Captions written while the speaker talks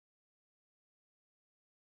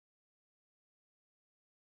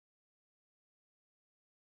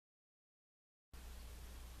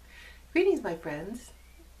Greetings my friends,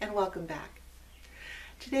 and welcome back.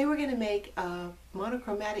 Today we're going to make a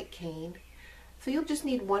monochromatic cane, so you'll just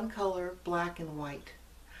need one color, black and white.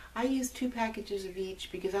 I use 2 packages of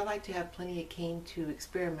each because I like to have plenty of cane to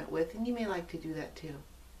experiment with, and you may like to do that too.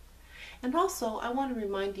 And also I want to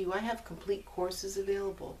remind you I have complete courses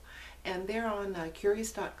available, and they're on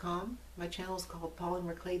curious.com. My channel is called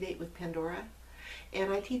Polymer Clay Date with Pandora,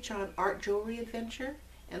 and I teach on art jewelry adventure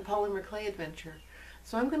and polymer clay adventure.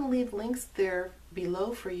 So I'm going to leave links there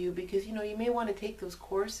below for you because you may want to take those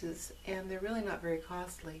courses and they're really not very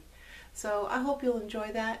costly. So I hope you'll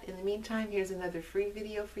enjoy that. In the meantime, here's another free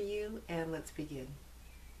video for you, and let's begin.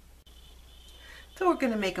 So we're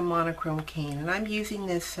going to make a monochrome cane, and I'm using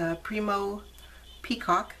this Primo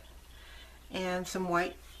Peacock and some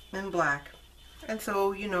white and black. And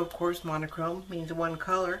so of course monochrome means one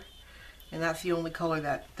color, and that's the only color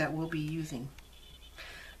that we'll be using.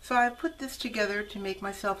 So I put this together to make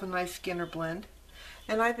myself a nice Skinner blend,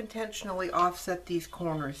 and I've intentionally offset these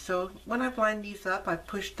corners. So when I've lined these up, I've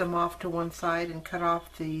pushed them off to one side and cut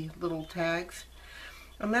off the little tags.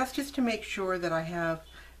 And that's just to make sure that I have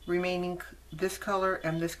remaining this color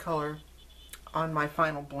and this color on my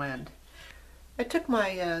final blend. I took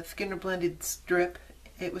my Skinner blended strip.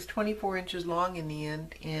 It was 24 inches long in the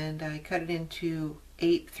end, and I cut it into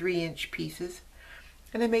 8 3-inch pieces,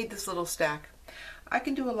 and I made this little stack. I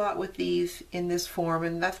can do a lot with these in this form,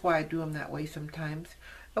 and that's why I do them that way sometimes.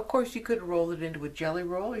 Of course, you could roll it into a jelly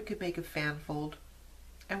roll, or you could make a fan fold.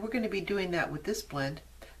 And we're going to be doing that with this blend,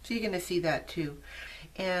 so you're going to see that too.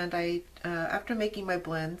 And after making my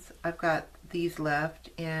blends, I've got these left,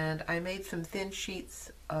 and I made some thin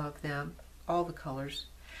sheets of them, all the colors.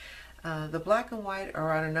 The black and white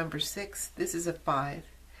are on a number 6. This is a 5.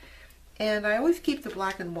 And I always keep the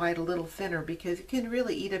black and white a little thinner because it can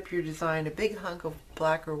really eat up your design. A big hunk of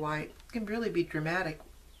black or white can really be dramatic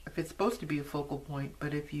if it's supposed to be a focal point,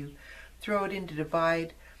 but if you throw it in to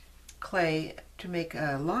divide clay to make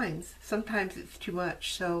lines, sometimes it's too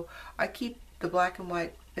much. So I keep the black and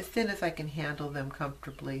white as thin as I can handle them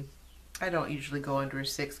comfortably. I don't usually go under a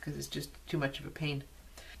 6 because it's just too much of a pain.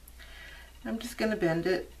 I'm just going to bend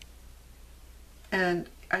it, and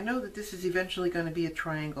I know that this is eventually going to be a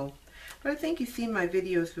triangle. But I think you've seen my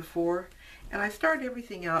videos before, and I start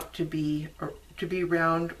everything out to be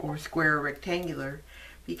round or square or rectangular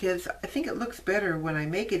because I think it looks better when I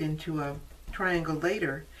make it into a triangle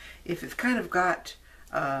later if it's kind of got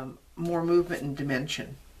more movement and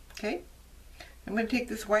dimension. Okay, I'm going to take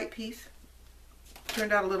this white piece,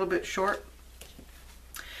 turned out a little bit short,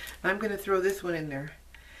 and I'm going to throw this one in there.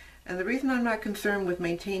 And the reason I'm not concerned with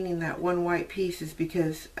maintaining that one white piece is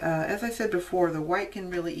because, as I said before, the white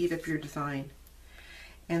can really eat up your design.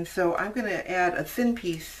 And so I'm going to add a thin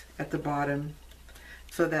piece at the bottom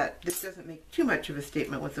so that this doesn't make too much of a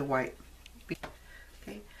statement with the white.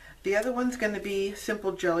 Okay. The other one's going to be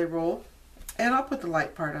simple jelly roll, and I'll put the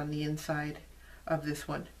light part on the inside of this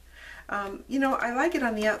one. I like it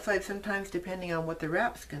on the outside sometimes depending on what the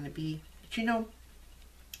wrap's going to be. But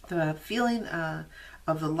the feeling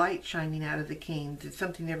of the light shining out of the canes is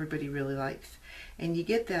something everybody really likes, and you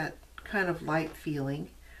get that kind of light feeling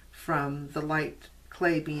from the light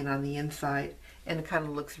clay being on the inside, and it kind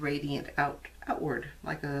of looks radiant outward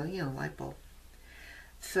like a light bulb.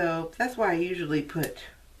 So that's why I usually put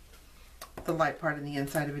the light part on the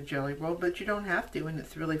inside of a jelly roll, but you don't have to, and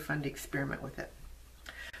it's really fun to experiment with it.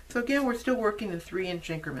 So again, we're still working in 3-inch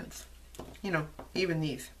increments, even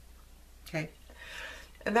these. Okay,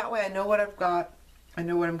 and that way I know what I've got, I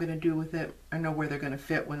know what I'm going to do with it, I know where they're going to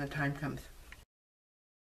fit when the time comes.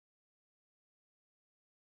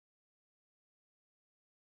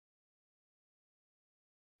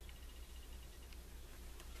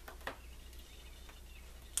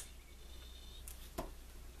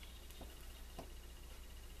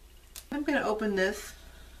 I'm going to open this,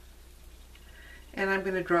 and I'm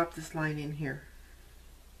going to drop this line in here.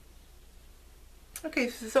 Okay,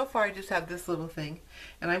 so far I just have this little thing,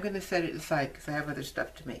 and I'm going to set it aside because I have other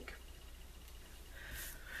stuff to make.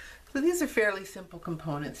 So these are fairly simple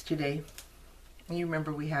components today. And you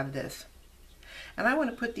remember we have this. And I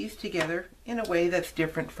want to put these together in a way that's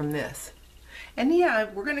different from this. And yeah,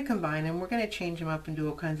 we're going to combine them, we're going to change them up and do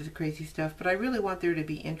all kinds of crazy stuff, but I really want there to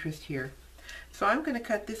be interest here. So I'm going to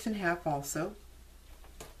cut this in half also.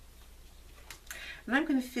 And I'm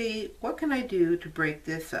going to see, what can I do to break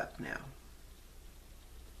this up now?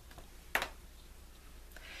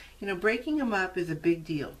 Breaking them up is a big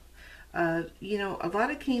deal. A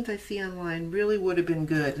lot of canes I see online really would have been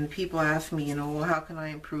good, and people ask me, well, how can I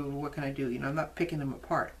improve? What can I do? I'm not picking them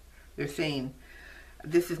apart. They're saying,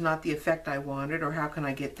 this is not the effect I wanted, or how can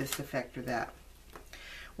I get this effect or that?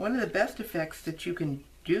 one of the best effects that you can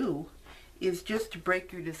do is just to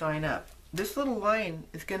break your design up. This little line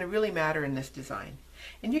is going to really matter in this design.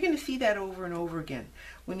 And you're going to see that over and over again.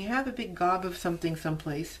 When you have a big gob of something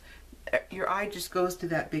someplace, your eye just goes to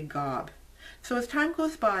that big gob. So as time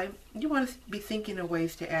goes by, you want to be thinking of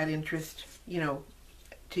ways to add interest, to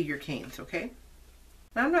your canes, okay?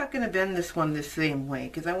 Now I'm not going to bend this one the same way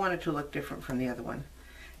because I want it to look different from the other one.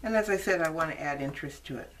 And as I said, I want to add interest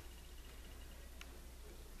to it.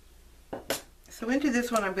 So into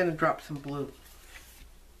this one I'm going to drop some blue.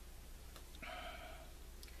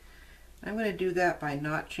 I'm going to do that by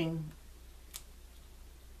notching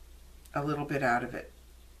a little bit out of it.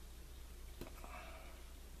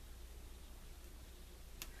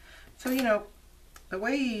 So, the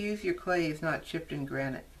way you use your clay is not chipped in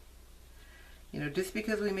granite. Just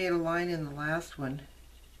because we made a line in the last one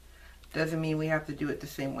doesn't mean we have to do it the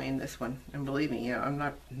same way in this one. And believe me,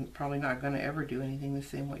 I'm probably not going to ever do anything the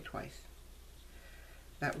same way twice.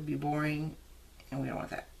 That would be boring, and we don't want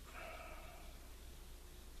that.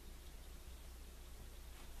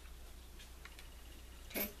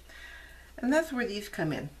 Okay, and that's where these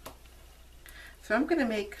come in. So I'm going to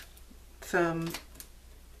make some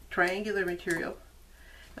triangular material,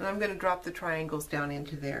 and I'm going to drop the triangles down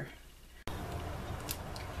into there.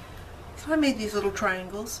 So I made these little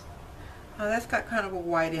triangles. That's got kind of a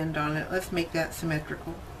wide end on it. Let's make that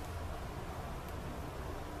symmetrical.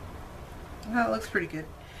 Well, it looks pretty good.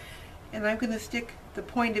 And I'm going to stick the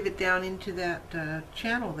point of it down into that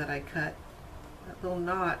channel that I cut, that little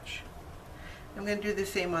notch. I'm going to do the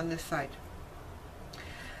same on this side.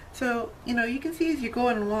 So, you can see as you're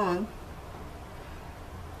going along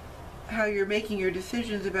how you're making your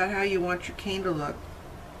decisions about how you want your cane to look.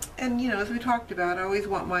 And as we talked about, I always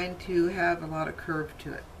want mine to have a lot of curve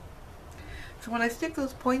to it. So when I stick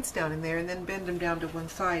those points down in there and then bend them down to one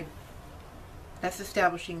side, that's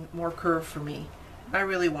establishing more curve for me. I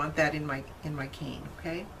really want that in my cane,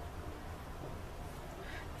 okay?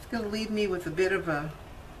 It's going to leave me with a bit of a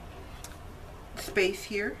space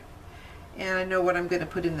here, and I know what I'm going to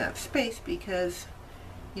put in that space because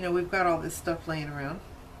we've got all this stuff laying around.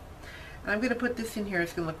 And I'm going to put this in here.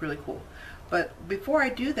 It's going to look really cool. But before I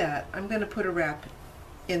do that, I'm going to put a wrap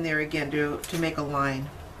in there again to make a line.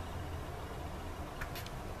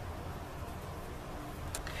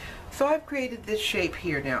 So I've created this shape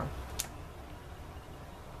here now.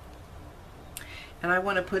 And I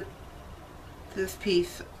want to put this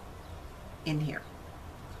piece in here.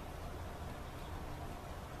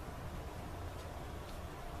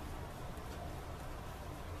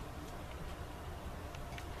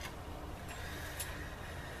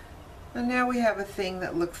 And now we have a thing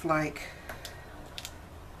that looks like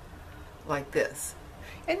this.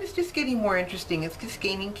 And it's just getting more interesting. It's just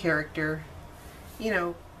gaining character.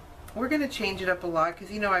 We're going to change it up a lot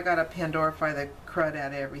because I got to Pandorify the crud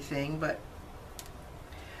out of everything, but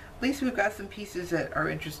at least we've got some pieces that are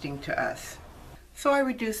interesting to us. So I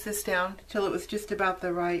reduced this down till it was just about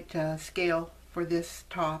the right scale for this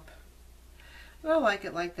top. And I like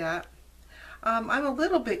it like that. I'm a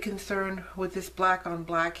little bit concerned with this black on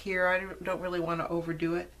black here. I don't really want to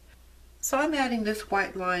overdo it. So I'm adding this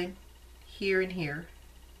white line here and here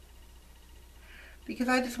because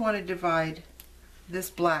I just want to divide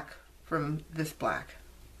this black from this black.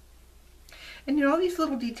 And all these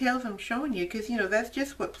little details I'm showing you because that's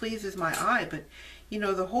just what pleases my eye, but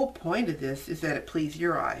the whole point of this is that it please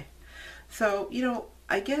your eye. So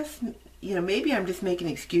I guess maybe I'm just making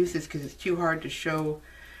excuses because it's too hard to show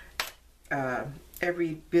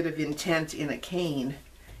every bit of intent in a cane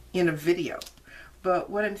in a video. But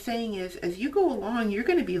what I'm saying is, as you go along, you're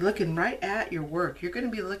going to be looking right at your work. You're going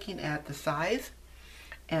to be looking at the size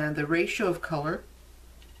and the ratio of color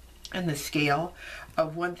and the scale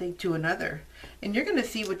of one thing to another. And you're going to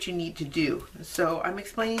see what you need to do. So I'm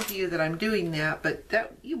explaining to you that I'm doing that, but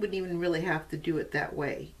that you wouldn't even really have to do it that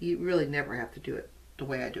way. You really never have to do it the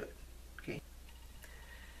way I do it. Okay.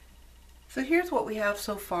 So here's what we have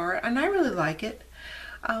so far, and I really like it.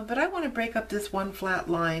 But I want to break up this one flat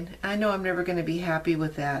line. I know I'm never going to be happy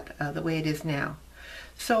with that the way it is now.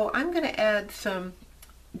 So I'm going to add some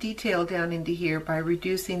detail down into here by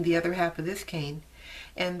reducing the other half of this cane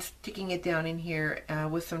and sticking it down in here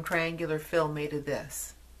with some triangular fill made of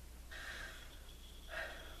this.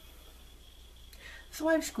 So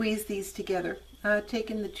I've squeezed these together,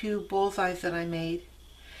 taken the two bullseyes that I made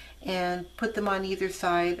and put them on either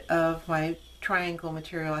side of my triangle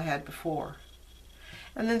material I had before.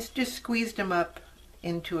 And then just squeezed them up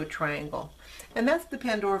into a triangle. And that's the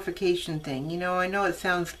Pandorification thing. I know it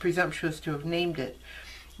sounds presumptuous to have named it,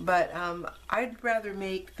 But I'd rather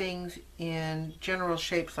make things in general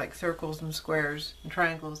shapes like circles and squares and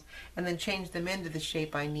triangles and then change them into the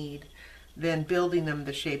shape I need than building them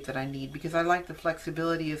the shape that I need, because I like the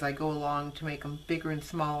flexibility as I go along to make them bigger and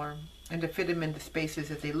smaller and to fit them into spaces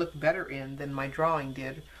that they look better in than my drawing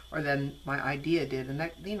did or than my idea did, and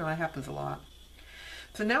that, you know, that happens a lot.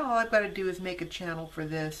 So now all I've got to do is make a channel for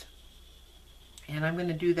this, and I'm going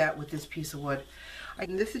to do that with this piece of wood.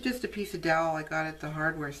 This is just a piece of dowel I got at the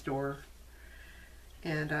hardware store,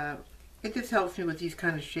 and it just helps me with these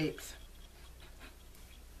kind of shapes.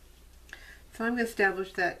 So I'm going to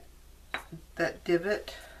establish that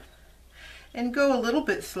divot and go a little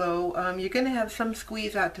bit slow. You're going to have some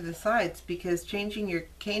squeeze out to the sides because changing your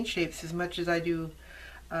cane shapes as much as I do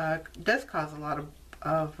does cause a lot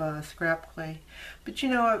of scrap clay. But you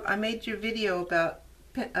know, I made your video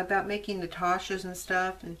about making Natasha's and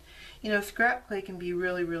stuff, and you know, scrap clay can be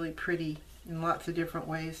really pretty in lots of different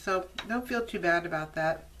ways, so don't feel too bad about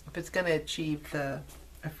that if it's going to achieve the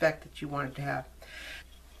effect that you want it to have.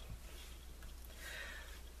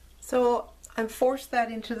 So I'm forced that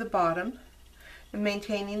into the bottom and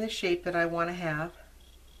maintaining the shape that I want to have.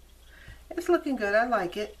 It's looking good. I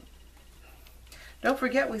like it. Don't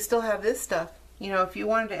forget we still have this stuff. You know, if you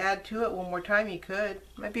wanted to add to it one more time, you could.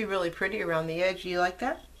 It might be really pretty around the edge. Do you like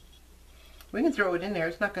that? We can throw it in there.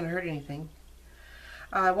 It's not going to hurt anything.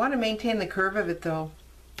 I want to maintain the curve of it though.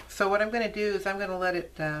 So what I'm going to do is I'm going to let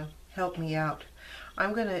it help me out.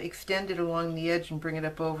 I'm going to extend it along the edge and bring it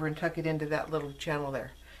up over and tuck it into that little channel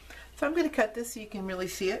there. So I'm going to cut this so you can really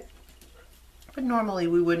see it. But normally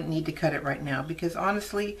we wouldn't need to cut it right now because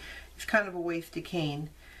honestly it's kind of a waste of cane,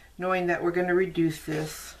 knowing that we're going to reduce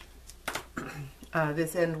this.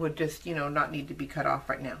 This end would just, you know, not need to be cut off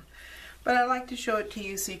right now. But I like to show it to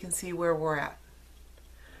you so you can see where we're at.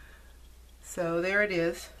 So there it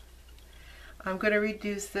is. I'm going to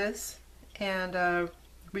reduce this and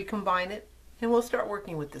recombine it, and we'll start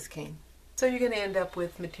working with this cane. So you're going to end up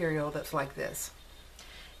with material that's like this.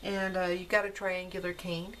 And you've got a triangular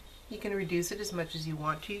cane. You can reduce it as much as you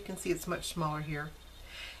want to. You can see it's much smaller here.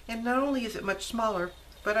 And not only is it much smaller,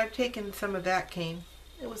 but I've taken some of that cane.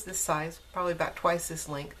 It was this size, probably about twice this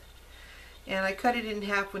length. And I cut it in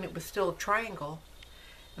half when it was still a triangle.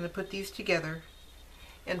 And I put these together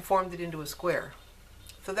and formed it into a square.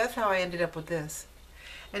 So that's how I ended up with this.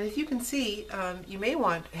 And as you can see, you may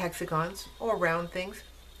want hexagons or round things.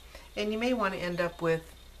 And you may want to end up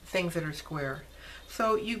with things that are square.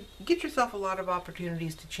 So you get yourself a lot of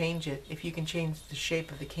opportunities to change it if you can change the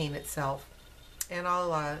shape of the cane itself. And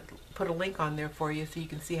I'll put a link on there for you so you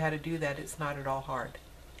can see how to do that. It's not at all hard.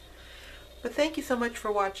 But thank you so much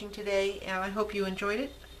for watching today, and I hope you enjoyed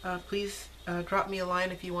it. Please drop me a line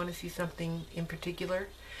if you want to see something in particular.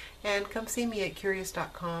 And come see me at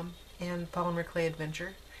Curious.com and Polymer Clay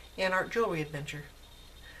Adventure and Art Jewelry Adventure.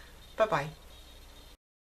 Bye-bye.